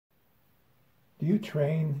Do you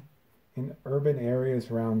train in urban areas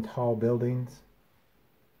around tall buildings?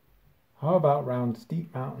 How about around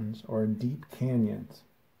steep mountains or in deep canyons?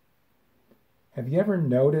 Have you ever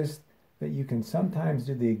noticed that you can sometimes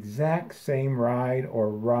do the exact same ride or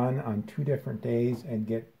run on 2 different days and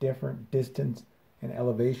get different distance and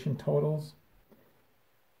elevation totals?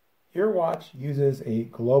 Your watch uses a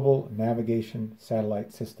Global Navigation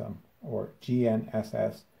Satellite System, or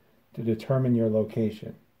GNSS, to determine your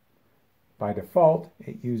location. By default,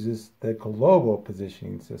 it uses the Global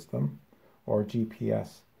Positioning System, or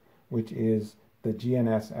GPS, which is the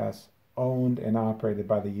GNSS owned and operated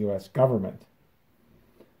by the US government.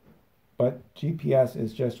 But GPS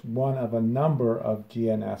is just one of a number of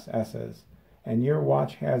GNSSs, and your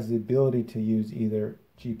watch has the ability to use either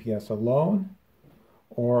GPS alone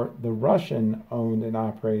or the Russian owned and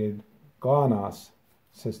operated GLONASS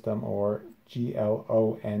system, or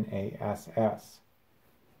GLONASS.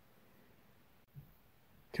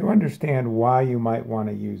 To understand why you might want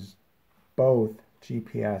to use both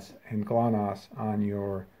GPS and GLONASS on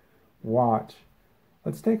your watch,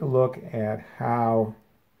 let's take a look at how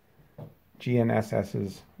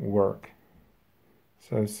GNSSs work.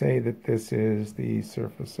 So say that this is the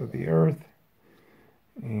surface of the Earth,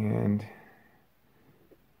 and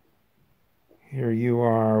here you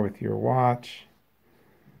are with your watch,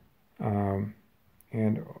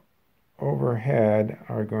 and overhead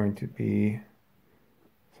are going to be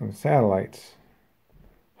some satellites,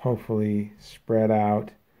 hopefully spread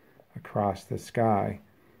out across the sky.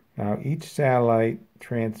 Now each satellite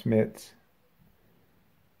transmits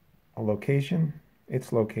a location,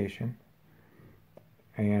 its location,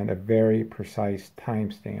 and a very precise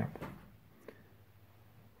timestamp.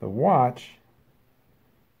 The watch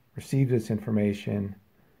receives this information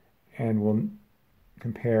and will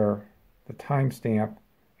compare the timestamp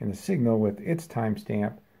in the signal with its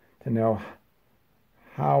timestamp to know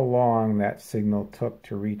how long that signal took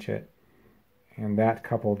to reach it, and that,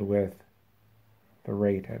 coupled with the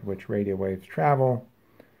rate at which radio waves travel,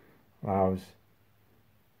 allows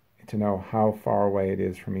it to know how far away it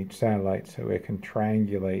is from each satellite, so it can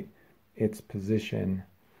triangulate its position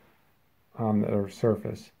on the Earth's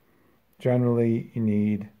surface. Generally, you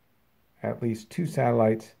need at least 2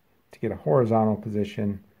 satellites to get a horizontal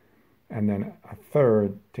position, and then a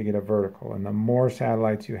third to get a vertical. And the more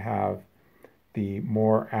satellites you have, the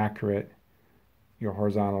more accurate your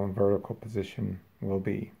horizontal and vertical position will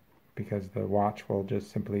be, because the watch will just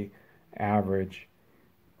simply average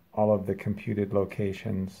all of the computed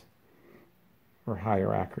locations for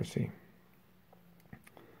higher accuracy.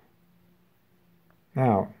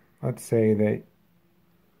 Now, let's say that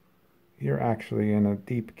you're actually in a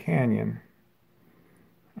deep canyon,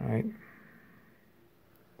 right?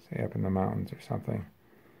 Say up in the mountains or something.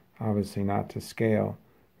 Obviously not to scale,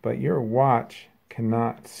 but your watch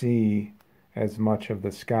cannot see as much of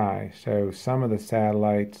the sky. So some of the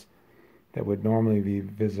satellites that would normally be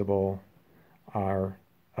visible are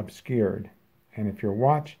obscured. And if your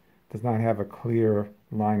watch does not have a clear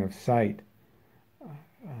line of sight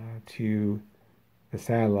to the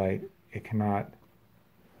satellite, it cannot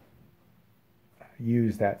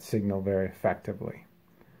use that signal very effectively.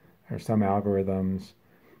 There are some algorithms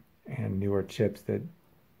and newer chips that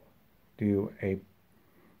do a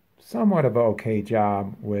somewhat of an okay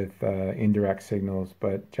job with indirect signals,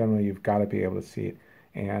 but generally you've got to be able to see it.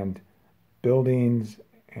 And buildings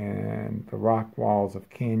and the rock walls of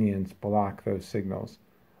canyons block those signals.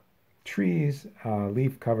 Trees,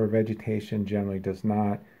 leaf cover vegetation generally does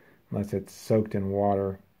not, unless it's soaked in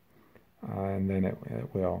water, and then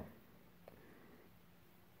it will.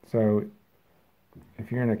 So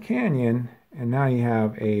if you're in a canyon and now you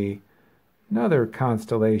have another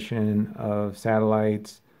constellation of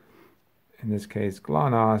satellites, in this case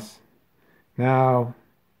GLONASS, now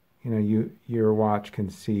your watch can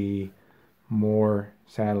see more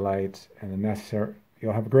satellites, and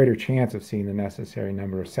you'll have a greater chance of seeing the necessary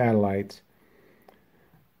number of satellites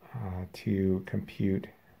to compute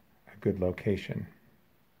a good location.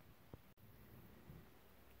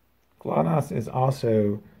 GLONASS is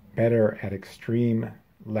also better at extreme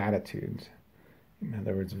latitudes. In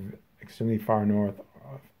other words, extremely far north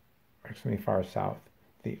or extremely far south,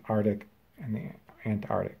 the Arctic and the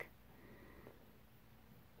Antarctic.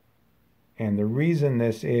 And the reason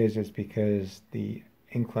this is because the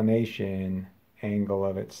inclination angle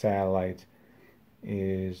of its satellites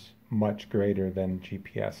is much greater than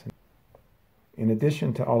GPS. In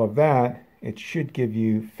addition to all of that, it should give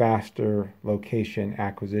you faster location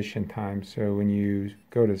acquisition time. So when you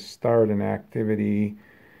go to start an activity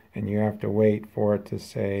and you have to wait for it to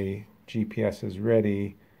say GPS is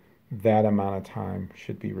ready, that amount of time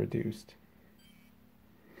should be reduced.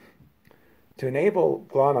 To enable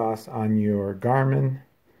GLONASS on your Garmin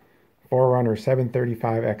Forerunner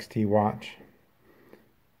 735XT watch,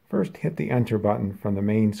 first hit the Enter button from the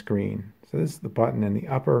main screen. So this is the button in the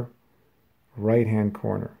upper right-hand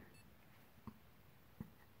corner.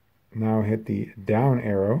 Now hit the down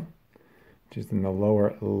arrow, which is in the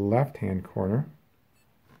lower left-hand corner.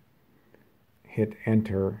 Hit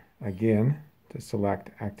Enter again to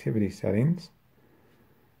select Activity Settings.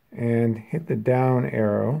 And hit the down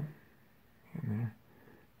arrow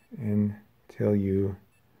until you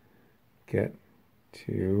get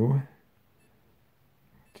to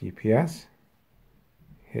GPS.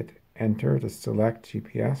 Hit Enter to select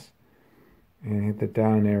GPS. And hit the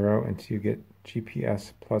down arrow until you get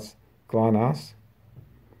GPS plus GLONASS.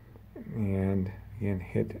 And again,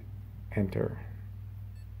 hit Enter.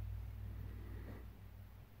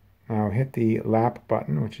 Now hit the lap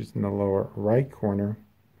button, which is in the lower right corner,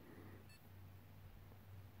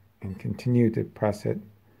 and continue to press it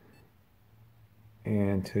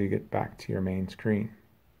until you get back to your main screen.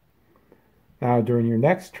 Now during your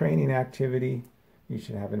next training activity, you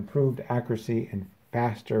should have improved accuracy and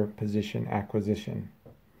faster position acquisition.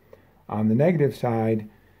 On the negative side,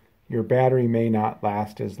 your battery may not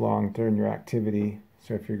last as long during your activity,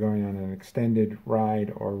 so if you're going on an extended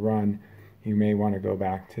ride or run, you may want to go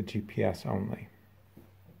back to GPS only.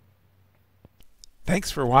 Thanks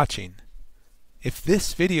for watching. If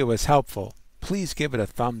this video was helpful, please give it a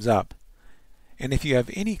thumbs up. And if you have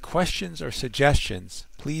any questions or suggestions,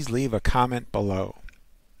 please leave a comment below.